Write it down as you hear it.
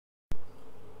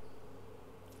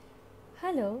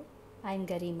Hello, I'm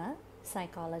Garima,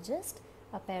 psychologist,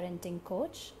 a parenting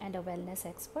coach and a wellness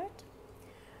expert.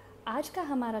 आज का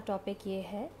हमारा topic ये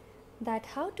है that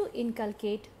how to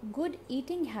inculcate good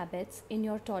eating habits in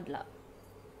your toddler.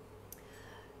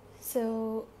 So,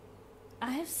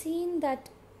 I have seen that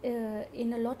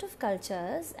in a lot of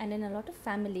cultures and in a lot of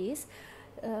families,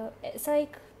 ऐसा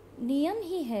एक नियम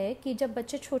ही है कि जब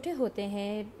बच्चे छोटे होते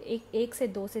हैं एक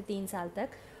से 2 से 3 साल तक,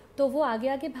 तो वो आगे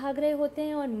आगे भाग रहे होते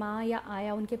हैं और माँ या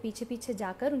आया उनके पीछे पीछे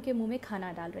जाकर उनके मुंह में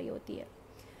खाना डाल रही होती है.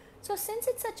 So since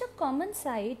it's such a common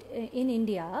sight in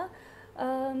India,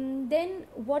 then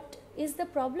what is the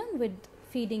problem with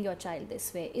feeding your child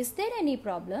this way? Is there any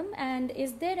problem, and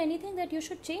is there anything that you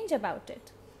should change about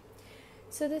it?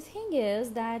 So the thing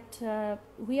is that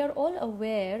we are all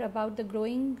aware about the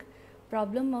growing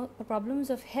problems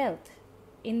of health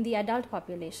in the adult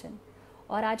population.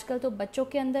 और आजकल तो बच्चों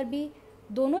के अंदर भी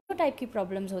दोनों type की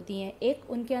problems होती हैं. एक,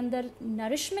 उनके अंदर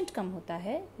नरिशमेंट कम होता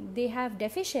है, they have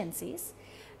deficiencies,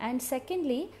 and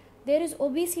secondly there is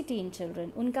obesity in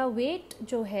children. उनका वेट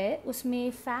जो है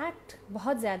उसमें फैट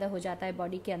बहुत ज़्यादा हो जाता है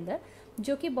बॉडी के अंदर,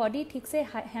 जो कि बॉडी ठीक से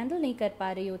हैंडल नहीं कर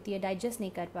पा रही होती है, डाइजेस्ट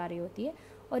नहीं कर पा रही होती है,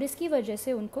 और इसकी वजह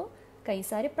से उनको कई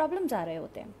सारे प्रॉब्लम्स आ रहे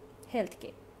होते हैं हेल्थ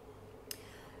के.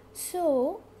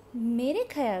 सो मेरे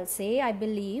ख्याल से I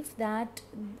believe that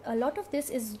a lot of this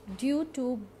is due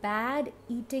to bad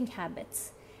eating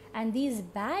habits, and these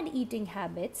bad eating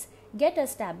habits gate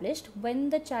established when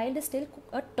the child is still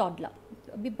a toddler.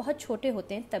 अभी बहुत छोटे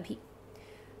होते हैं तभी.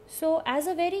 So as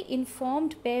a very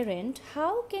informed parent,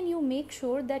 how can you make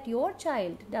sure that your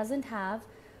child doesn't have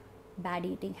bad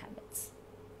eating habits?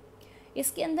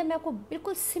 इसके अंदर मैं आपको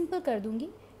बिल्कुल सिंपल कर दूंगी.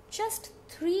 Just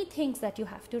 3 things that you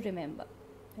have to remember,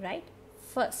 right?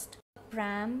 First,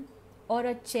 pram और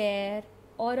अ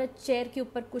चेयर के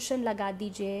ऊपर कुशन लगा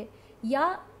दीजिए, या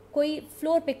कोई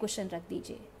फ्लोर पे कुशन रख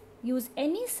दीजिए. Use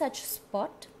any such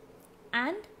spot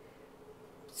and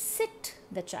sit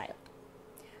the child.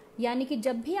 यानी कि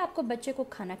जब भी आपको बच्चे को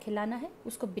खाना खिलाना है,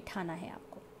 उसको बिठाना है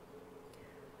आपको.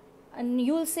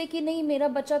 यूल से कि नहीं, मेरा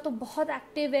बच्चा तो बहुत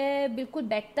एक्टिव है, बिल्कुल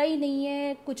बैठता ही नहीं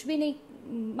है, कुछ भी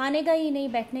नहीं मानेगा ही नहीं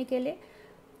बैठने के लिए.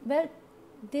 Well,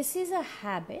 this is a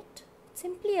habit,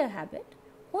 simply a habit.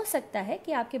 हो सकता है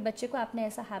कि आपके बच्चे को आपने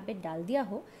ऐसा हैबिट डाल दिया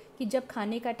हो कि जब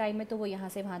खाने का टाइम है तो वो यहाँ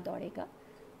से वहाँ दौड़ेगा.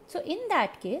 सो in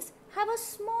that case, have a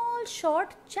small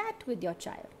short chat with your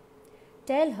child.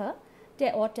 Tell her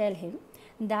or tell him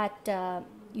that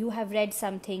you have read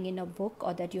something in a book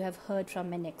or that you have heard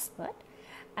from an expert,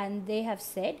 and they have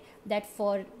said that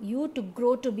for you to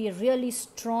grow to be a really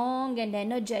strong and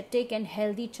energetic and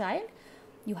healthy child,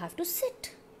 you have to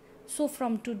sit. So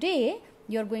from today,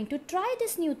 you're going to try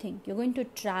this new thing. You're going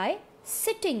to try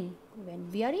sitting when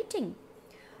we are eating.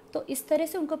 तो इस तरह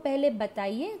से उनको पहले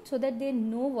बताइए so that they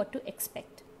know what to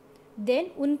expect. Then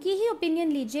उनकी ही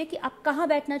opinion लीजिए कि आप कहाँ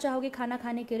बैठना चाहोगे खाना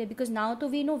खाने के लिए, because now तो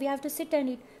we know we have to sit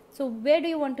and eat. So where do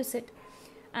you want to sit?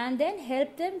 And then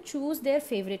help them choose their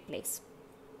favorite place.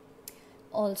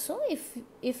 Also,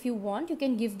 if you want, you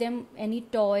can give them any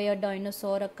toy, a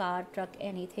dinosaur, a car, truck,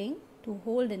 anything to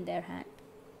hold in their hand.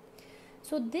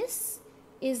 So this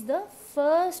is the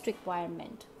first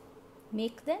requirement.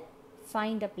 Make them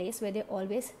find a place where they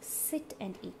always sit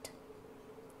and eat.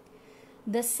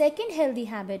 The second healthy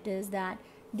habit is that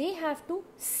they have to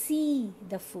see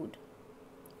the food.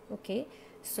 Okay,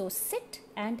 so sit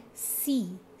and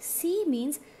see. See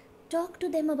means talk to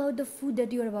them about the food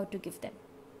that you are about to give them.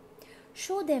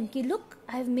 Show them ki, look,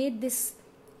 I have made this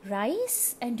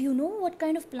rice, and do you know what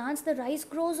kind of plants the rice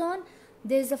grows on?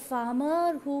 There's a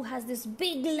farmer who has this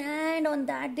big land. On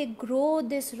that they grow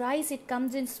this rice. It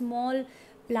comes in small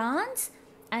plants,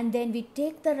 and then we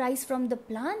take the rice from the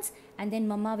plants, and then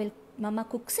mama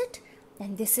cooks it,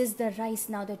 and this is the rice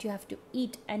now that you have to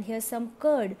eat. And here's some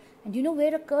curd, and you know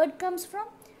where a curd comes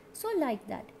from? So like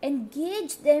that,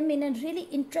 engage them in a really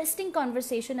interesting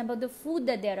conversation about the food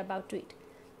that they are about to eat.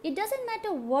 It doesn't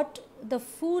matter what the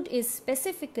food is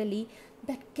specifically,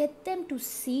 but get them to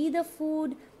see the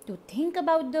food, to think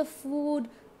about the food,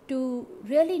 to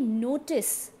really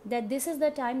notice that this is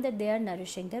the time that they are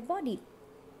nourishing their body.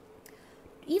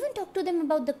 Even talk to them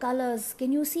about the colors.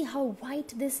 Can you see how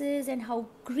white this is and how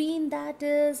green that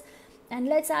is? And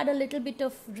let's add a little bit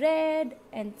of red,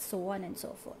 and so on and so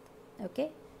forth.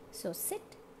 Okay? So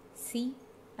sit, see,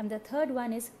 and the third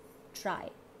one is try.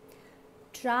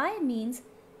 Try means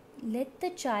let the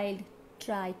child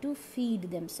try to feed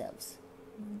themselves.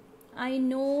 I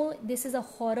know this is a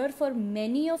horror for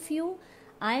many of you.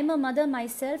 I am a mother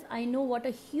myself. I know what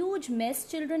a huge mess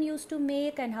children used to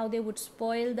make and how they would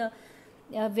spoil the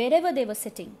wherever they were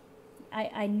sitting.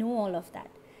 I know all of that.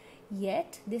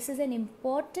 Yet, this is an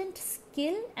important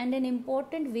skill and an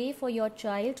important way for your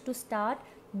child to start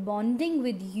bonding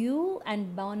with you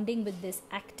and bonding with this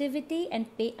activity and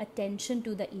pay attention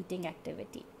to the eating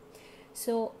activity.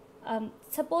 So,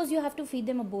 suppose you have to feed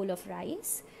them a bowl of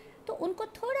rice. तो उनको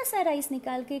थोड़ा सा rice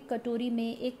निकाल के एक कटोरी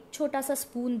में एक छोटा सा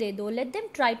स्पून दे दो. Let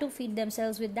them try to feed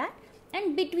themselves with that.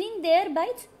 And between their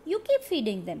bites, you keep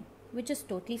feeding them, which is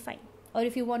totally fine. Or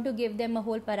if you want to give them a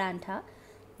whole parantha,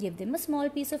 give them a small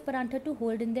piece of parantha to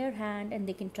hold in their hand and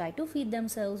they can try to feed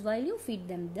themselves while you feed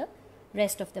them the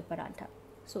rest of the parantha.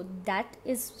 So that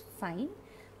is fine,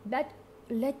 but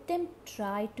let them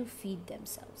try to feed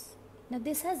themselves. Now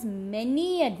this has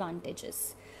many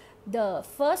advantages. The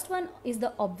first one is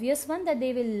the obvious one, that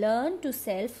they will learn to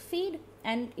self-feed.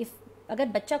 And if अगर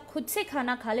बच्चा खुद से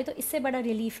खाना खा ले तो इससे बड़ा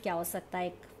रिलीफ क्या हो सकता है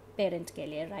एक पेरेंट के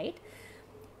लिए, right?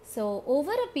 So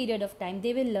over a period of time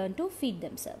they will learn to feed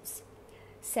themselves.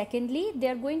 Secondly, they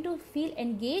are going to feel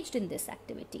engaged in this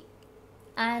activity.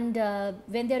 And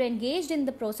when they are engaged in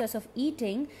the process of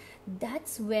eating,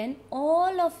 that's when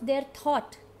all of their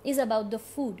thought is about the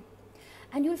food.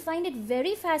 And you'll find it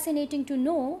very fascinating to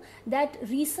know that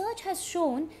research has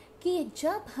shown कि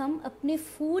जब हम अपने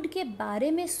food के बारे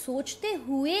में सोचते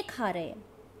हुए खा रहे हैं,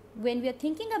 when we are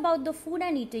thinking about the food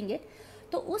and eating it,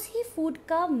 तो उस ही फूड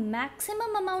का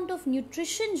मैक्सिमम अमाउंट ऑफ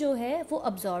न्यूट्रिशन जो है वो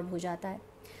अब्जॉर्ब हो जाता है.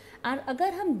 और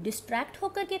अगर हम डिस्ट्रैक्ट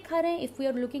होकर के खा रहे हैं, if we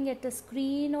are looking at a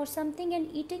screen और something and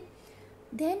eating,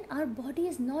 then our body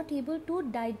is not able to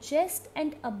digest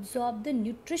and absorb the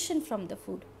nutrition from the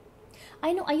food.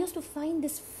 I know I used to find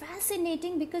this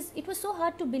fascinating because it was so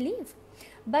hard to believe.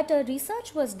 But a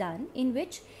research was done in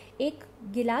which एक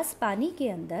गिलास पानी के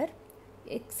अंदर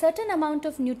एक certain amount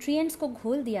of nutrients को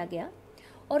घोल दिया गया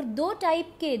और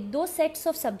दो sets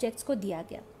of subjects को दिया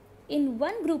गया. In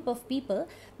one group of people,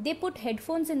 they put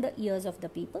headphones in the ears of the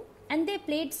people and they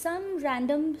played some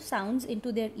random sounds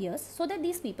into their ears so that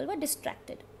these people were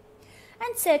distracted.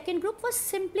 And second group was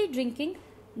simply drinking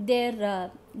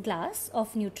their glass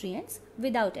of nutrients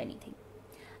without anything.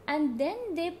 And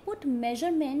then they put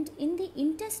measurement in the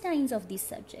intestines of these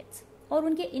subjects और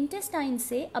उनके intestines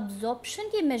से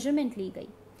absorption की measurement ली गई.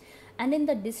 And in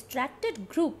the distracted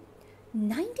group,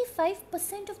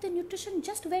 95% of the nutrition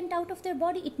just went out of their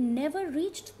body. It never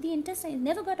reached the intestines,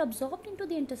 never got absorbed into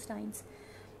the intestines.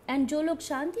 And जो लोग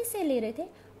शांति से ले रहे थे,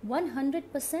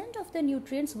 100% of the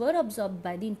nutrients were absorbed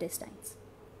by the intestines.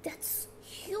 That's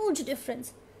huge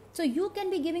difference. So you can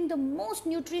be giving the most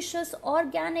nutritious,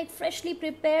 organic, freshly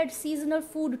prepared seasonal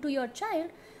food to your child,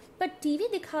 but TV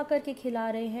दिखा करके खिला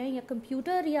रहे हैं या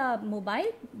कंप्यूटर या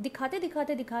मोबाइल दिखाते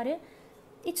दिखा रहे हैं,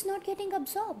 it's not getting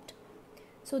absorbed.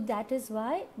 So that is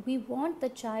why we want the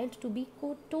child to be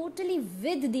totally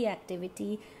with the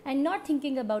activity and not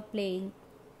thinking about playing.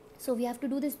 So we have to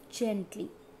do this gently.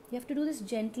 You have to do this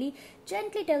gently.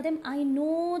 Gently tell them, I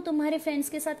know तुम्हारे friends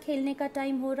के साथ खेलने का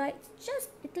time हो रहा है.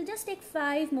 It will just take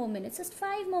 5 more minutes. Just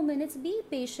 5 more minutes. Be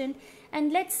patient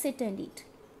and let's sit and eat.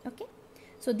 Okay?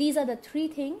 So these are the 3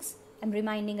 things. I'm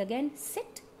reminding again.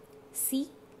 Sit, see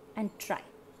and try.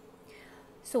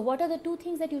 So what are the 2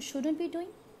 things that you shouldn't be doing?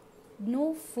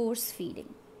 No force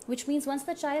feeding. Which means once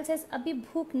the child says, अभी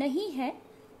भूख नहीं है,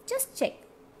 just check.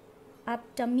 आप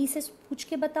tummy से पूछ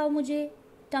के बताओ मुझे.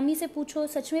 टमी से पूछो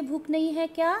सच में भूख नहीं है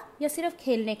क्या या सिर्फ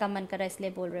खेलने का मन कर रहा है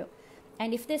इसलिए बोल रहे हो.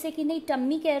 एंड इफ दे से कि नहीं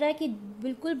टम्मी कह रहा है कि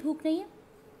बिल्कुल भूख नहीं है,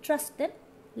 trust them,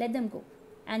 let them go.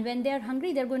 And when they are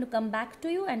hungry they are going to come back to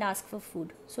you and ask for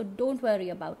food. So don't worry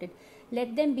about it. Let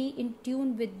them be in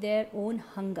tune with their own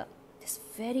hunger. This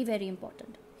very very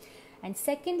important. And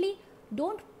secondly,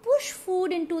 don't push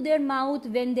food in to their mouth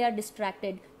when they are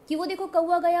distracted. कि वो देखो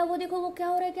कौवा गया, वो देखो वो क्या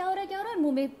हो रहा है,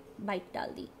 मुंह में बाइट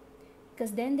डाल दी.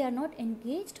 Because then they are not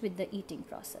engaged with the eating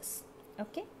process.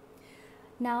 Okay?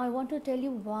 Now I want to tell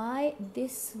you why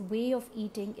this way of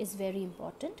eating is very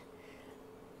important.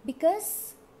 Because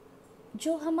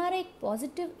जो हमारा एक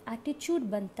positive attitude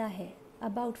बनता है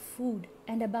about food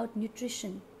and about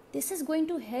nutrition, this is going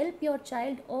to help your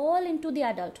child all into the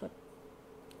adulthood.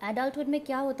 Adulthood में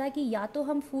क्या होता है कि या तो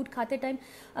हम food खाते time,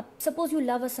 suppose you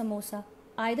love a samosa,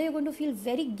 either you're going to feel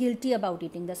very guilty about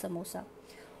eating the samosa,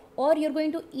 or you're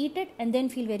going to eat it and then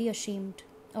feel very ashamed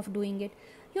of doing it.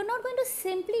 You're not going to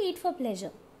simply eat for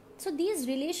pleasure. So these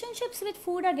relationships with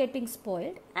food are getting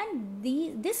spoiled, and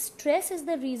this stress is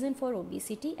the reason for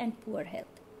obesity and poor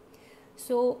health.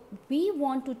 So we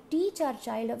want to teach our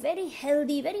child a very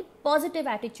healthy, very positive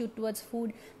attitude towards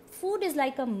food. Food is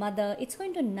like a mother. It's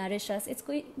going to nourish us. It's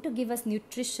going to give us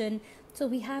nutrition. So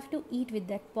we have to eat with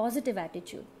that positive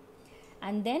attitude.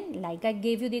 And then, like I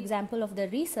gave you the example of the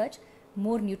research,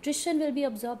 more nutrition will be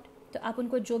absorbed. तो आप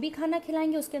उनको जो भी खाना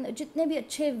खिलाएंगे उसके अंदर जितने भी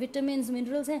अच्छे विटामिन्स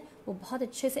मिनरल्स हैं वो बहुत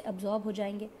अच्छे से अब्जॉर्ब हो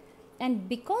जाएंगे. And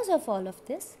because of all of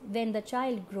this, when the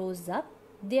child grows up,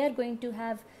 they are going to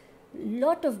have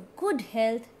lot of good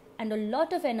health and a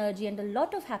lot of energy and a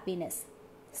lot of happiness.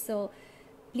 So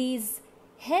please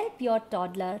help your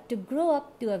toddler to grow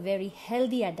up to a very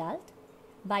healthy adult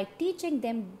by teaching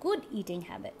them good eating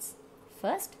habits.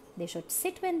 First, they should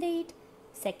sit when they eat.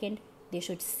 Second, they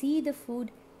should see the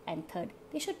food. And third,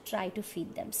 they should try to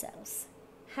feed themselves.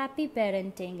 Happy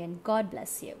parenting and God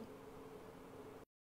bless you.